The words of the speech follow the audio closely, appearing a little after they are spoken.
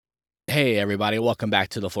Hey, everybody, welcome back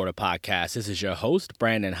to the Florida Podcast. This is your host,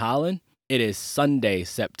 Brandon Holland. It is Sunday,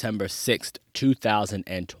 September 6th,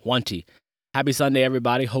 2020. Happy Sunday,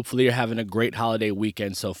 everybody. Hopefully, you're having a great holiday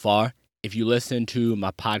weekend so far. If you listened to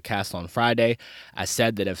my podcast on Friday, I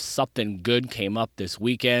said that if something good came up this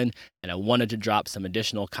weekend and I wanted to drop some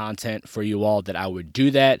additional content for you all, that I would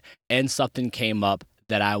do that, and something came up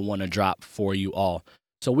that I want to drop for you all.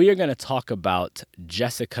 So we are going to talk about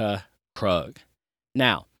Jessica Krug.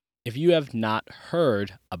 Now, if you have not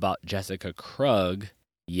heard about Jessica Krug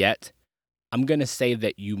yet, I'm going to say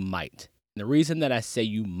that you might. And the reason that I say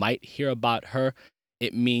you might hear about her,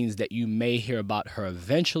 it means that you may hear about her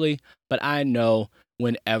eventually, but I know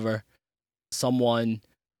whenever someone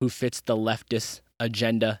who fits the leftist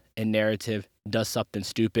agenda and narrative does something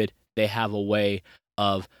stupid, they have a way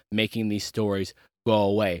of making these stories go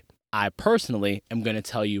away. I personally am going to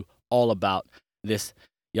tell you all about this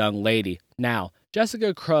young lady. Now,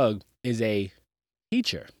 Jessica Krug is a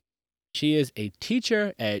teacher. She is a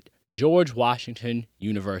teacher at George Washington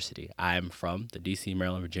University. I am from the DC,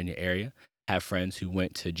 Maryland, Virginia area. Have friends who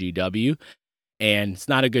went to GW, and it's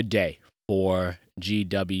not a good day for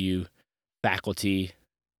GW faculty,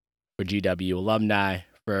 for GW alumni,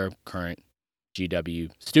 for current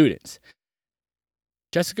GW students.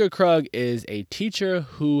 Jessica Krug is a teacher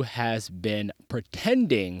who has been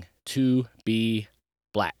pretending to be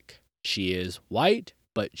black. She is white,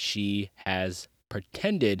 but she has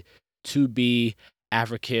pretended to be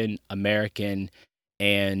African American,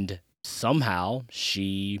 and somehow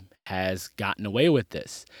she has gotten away with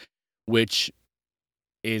this, which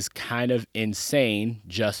is kind of insane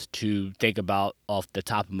just to think about off the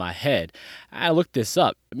top of my head. I looked this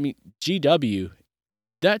up. I mean, GW,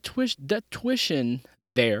 that tuition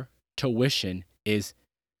is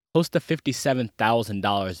close to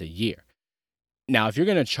 $57,000 a year. Now, if you're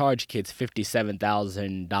going to charge kids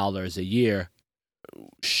 $57,000 a year,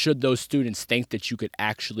 should those students think that you could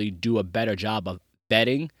actually do a better job of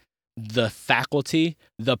vetting the faculty,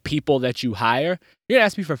 the people that you hire? You're going to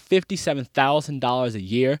ask me for $57,000 a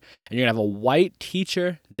year, and you're going to have a white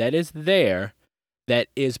teacher that is there that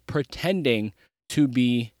is pretending to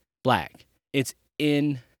be black. It's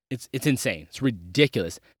insane. It's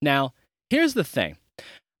ridiculous. Now, here's the thing.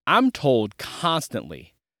 I'm told constantly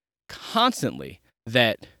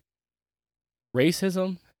that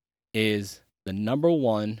racism is the number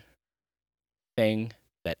one thing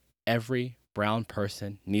that every brown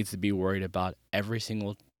person needs to be worried about every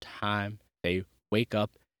single time they wake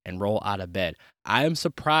up and roll out of bed. I am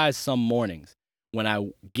surprised some mornings when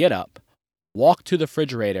I get up, walk to the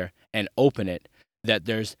refrigerator, and open it that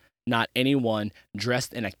there's not anyone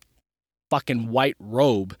dressed in a fucking white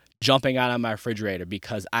robe jumping out of my refrigerator,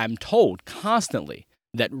 because I'm told constantly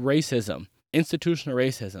that racism, institutional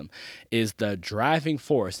racism, is the driving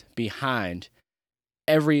force behind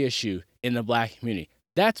every issue in the black community.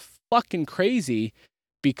 That's fucking crazy,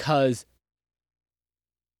 because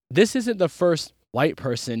this isn't the first white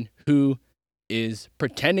person who is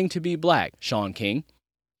pretending to be black. Sean King,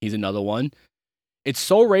 he's another one. It's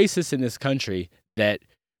so racist in this country that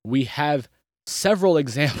we have several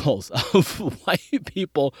examples of white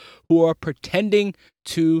people who are pretending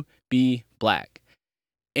to be black.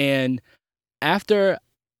 And after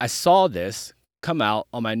I saw this come out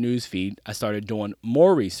on my news feed, I started doing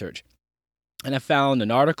more research, and I found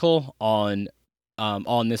an article on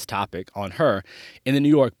this topic, on her, in the New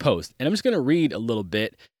York Post. And I'm just going to read a little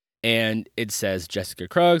bit. And it says, Jessica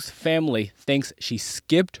Krug's family thinks she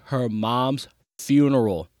skipped her mom's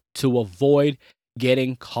funeral to avoid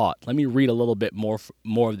getting caught. Let me read a little bit more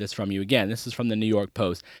of this from you again. This is from the New York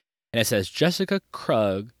Post. And it says, Jessica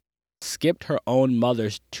Krug skipped her own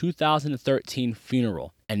mother's 2013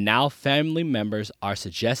 funeral, and now family members are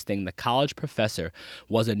suggesting the college professor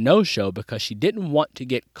was a no-show because she didn't want to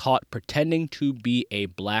get caught pretending to be a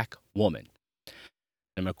black woman.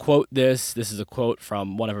 I'm going to quote this. This is a quote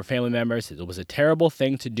from one of her family members. It was a terrible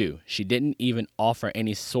thing to do. She didn't even offer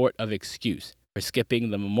any sort of excuse for skipping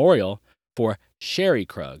the memorial for Sherry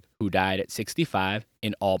Krug, who died at 65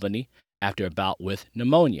 in Albany after a bout with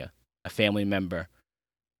pneumonia. A family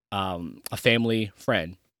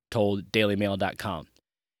friend told DailyMail.com.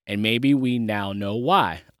 And maybe we now know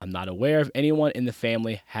why. I'm not aware of anyone in the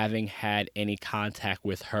family having had any contact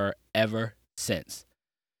with her ever since.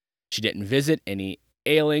 She didn't visit her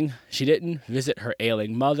ailing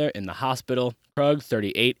mother in the hospital. Krug,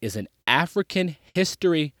 38, is an African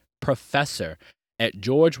history professor at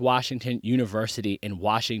George Washington University in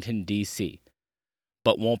Washington, D.C.,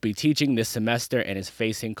 but won't be teaching this semester and is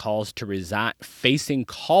facing calls to resign.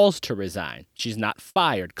 She's not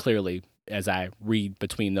fired, clearly, as I read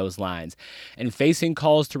between those lines, and facing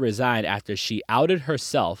calls to resign after she outed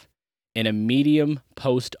herself in a Medium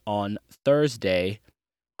post on Thursday.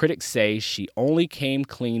 Critics say she only came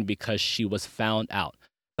clean because she was found out.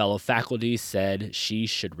 Fellow faculty said she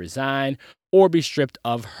should resign or be stripped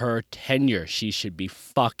of her tenure. She should be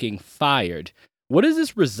fucking fired. What is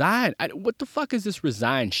this resign? What the fuck is this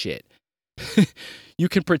resign shit? You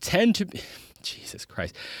can pretend to be. Jesus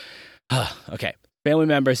Christ. Okay. Family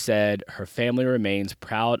members said her family remains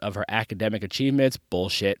proud of her academic achievements.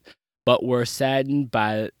 Bullshit. But were saddened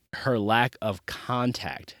by her lack of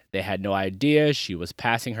contact. They had no idea she was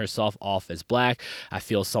passing herself off as black. I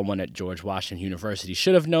feel someone at George Washington University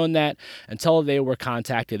should have known that until they were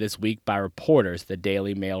contacted this week by reporters, the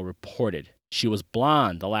Daily Mail reported. She was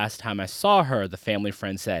blonde the last time I saw her, the family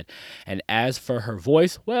friend said. And as for her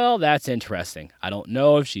voice, well, that's interesting. I don't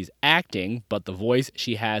know if she's acting, but the voice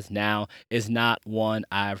she has now is not one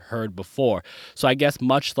I've heard before. So I guess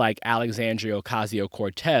much like Alexandria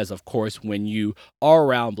Ocasio-Cortez, of course, when you are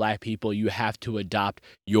around black people, you have to adopt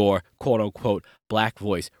your quote-unquote black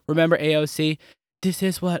voice. Remember AOC? This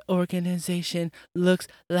is what organization looks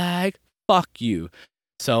like. Fuck you.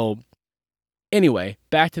 So anyway,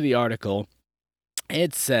 back to the article.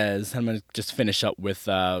 It says, I'm going to just finish up with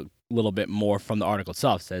a little bit more from the article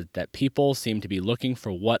itself. It says that people seem to be looking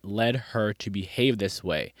for what led her to behave this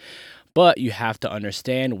way. But you have to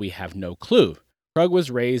understand, we have no clue. Krug was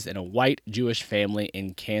raised in a white Jewish family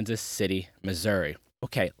in Kansas City, Missouri.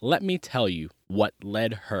 Okay, let me tell you what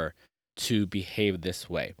led her to behave this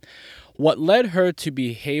way. What led her to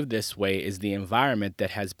behave this way is the environment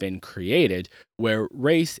that has been created where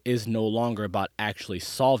race is no longer about actually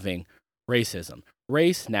solving racism.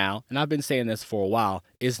 Race now, and I've been saying this for a while,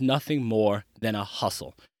 is nothing more than a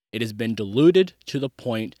hustle. It has been diluted to the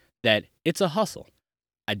point that it's a hustle.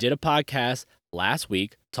 I did a podcast last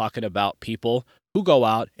week talking about people who go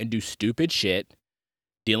out and do stupid shit,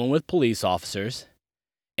 dealing with police officers,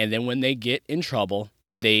 and then when they get in trouble,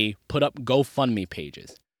 they put up GoFundMe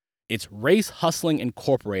pages. It's Race Hustling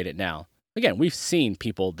Incorporated now. Again, we've seen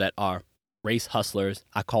people that are race hustlers.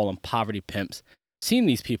 I call them poverty pimps. Seen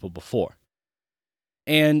these people before.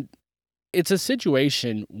 And it's a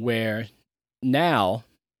situation where now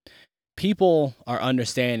people are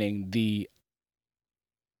understanding the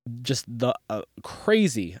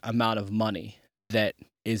crazy amount of money that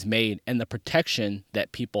is made and the protection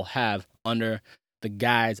that people have under the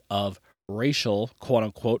guise of racial, quote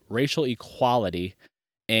unquote, racial equality.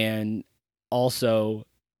 And also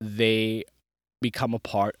they become a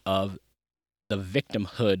part of the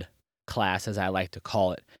victimhood class, as I like to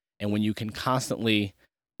call it. And when you can constantly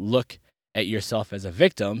look at yourself as a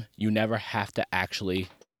victim, you never have to actually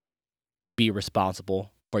be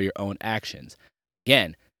responsible for your own actions.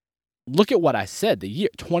 Again, look at what I said, the year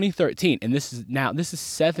 2013, and this is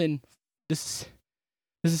 7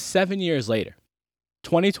 years later.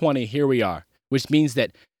 2020, here we are, which means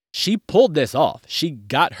that she pulled this off. She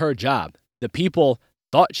got her job. The people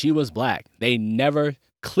thought she was black. They never,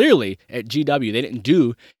 clearly at GW, they didn't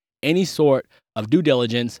do any sort of due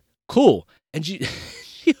diligence. Cool. And she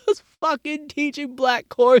was fucking teaching black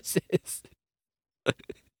courses.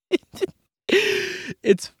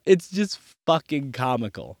 It's just fucking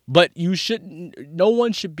comical. But no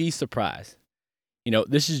one should be surprised. You know,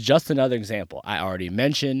 this is just another example. I already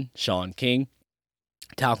mentioned Shaun King,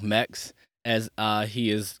 Malcolm X, as he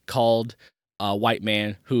is called, a white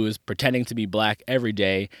man who is pretending to be black every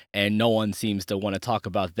day, and no one seems to want to talk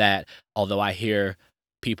about that, although I hear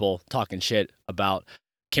people talking shit about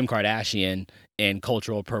Kim Kardashian and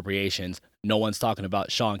cultural appropriations. No one's talking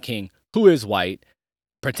about Shaun King, who is white,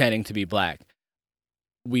 pretending to be black.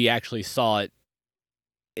 We actually saw it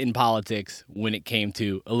in politics when it came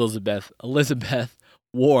to Elizabeth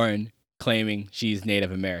Warren claiming she's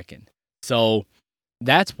Native American. So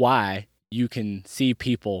that's why you can see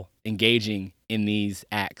people engaging in these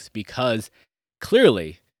acts, because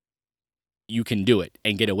clearly you can do it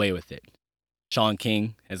and get away with it. Shaun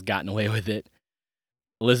King has gotten away with it.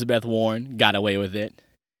 Elizabeth Warren got away with it.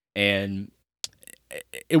 And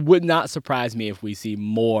it would not surprise me if we see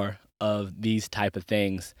more of these type of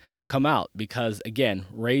things come out, because again,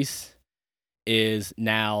 race is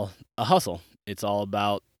now a hustle. It's all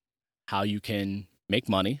about how you can make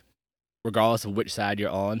money, regardless of which side you're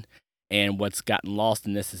on. And what's gotten lost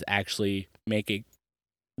in this is actually making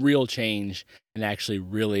real change and actually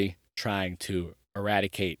really trying to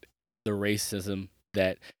eradicate the racism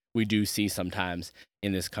that we do see sometimes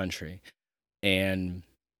in this country. And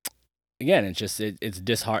again, it's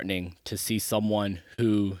disheartening to see someone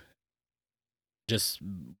who just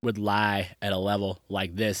would lie at a level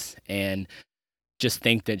like this and just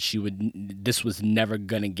think that this was never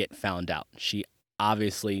going to get found out. She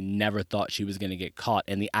obviously never thought she was going to get caught.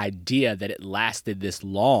 And the idea that it lasted this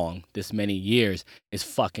long, this many years, is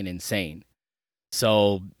fucking insane.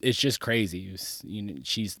 So it's just crazy.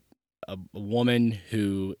 She's a woman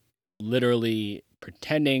who literally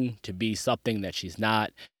pretending to be something that she's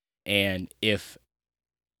not. And if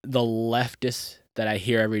the leftists that I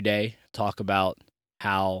hear every day talk about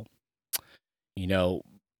how, you know,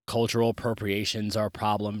 cultural appropriations are a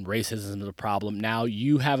problem, racism is a problem, now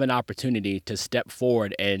you have an opportunity to step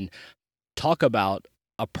forward and talk about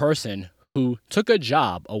a person who took a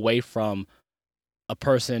job away from a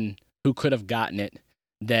person who could have gotten it,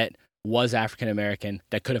 that was African American,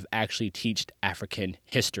 that could have actually taught African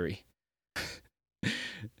history.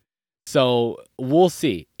 So we'll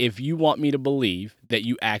see. If you want me to believe that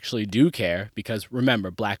you actually do care, because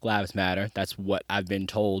remember, Black Lives Matter, that's what I've been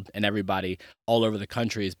told, and everybody all over the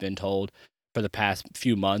country has been told for the past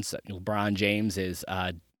few months. LeBron James is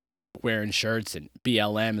wearing shirts and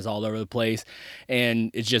BLM is all over the place.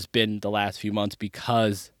 And it's just been the last few months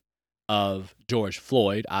because of George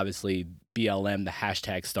Floyd. Obviously, BLM, the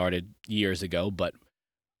hashtag started years ago, but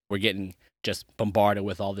we're getting just bombarded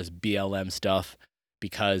with all this BLM stuff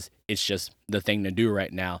because it's just the thing to do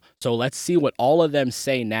right now. So let's see what all of them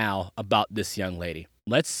say now about this young lady.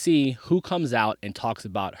 Let's see who comes out and talks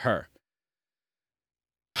about her.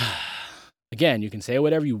 Again, you can say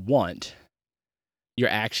whatever you want. Your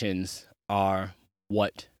actions are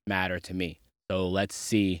what matter to me. So let's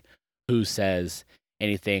see who says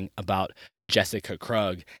anything about Jessica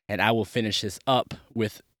Krug. And I will finish this up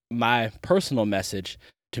with my personal message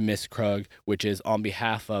to Miss Krug, which is on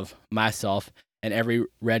behalf of myself and every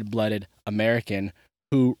red-blooded American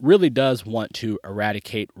who really does want to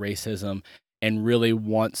eradicate racism and really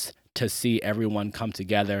wants to see everyone come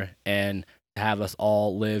together and have us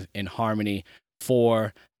all live in harmony.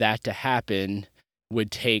 For that to happen would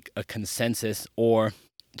take a consensus or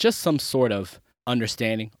just some sort of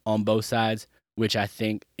understanding on both sides, which I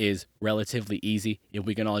think is relatively easy if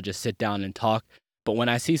we can all just sit down and talk. But when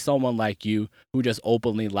I see someone like you who just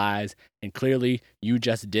openly lies, and clearly you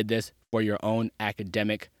just did this for your own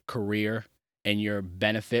academic career and your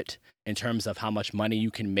benefit in terms of how much money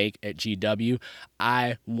you can make at GW,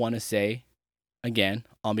 I want to say, again,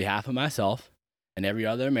 on behalf of myself and every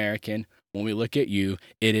other American, when we look at you,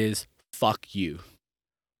 it is fuck you.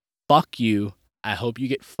 Fuck you. I hope you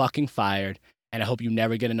get fucking fired, and I hope you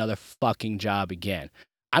never get another fucking job again.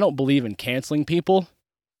 I don't believe in canceling people.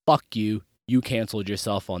 Fuck you. You canceled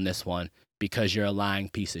yourself on this one because you're a lying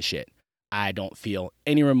piece of shit. I don't feel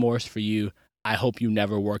any remorse for you. I hope you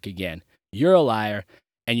never work again. You're a liar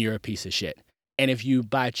and you're a piece of shit. And if you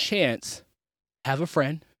by chance have a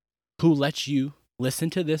friend who lets you listen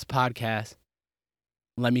to this podcast,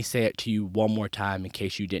 let me say it to you one more time in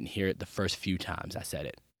case you didn't hear it the first few times I said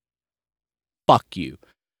it. Fuck you.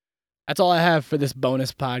 That's all I have for this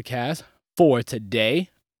bonus podcast for today.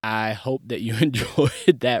 I hope that you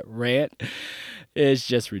enjoyed that rant. It's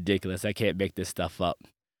just ridiculous. I can't make this stuff up.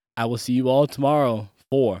 I will see you all tomorrow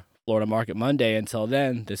for Florida Market Monday. Until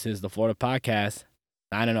then, this is the Florida Podcast,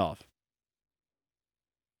 signing off.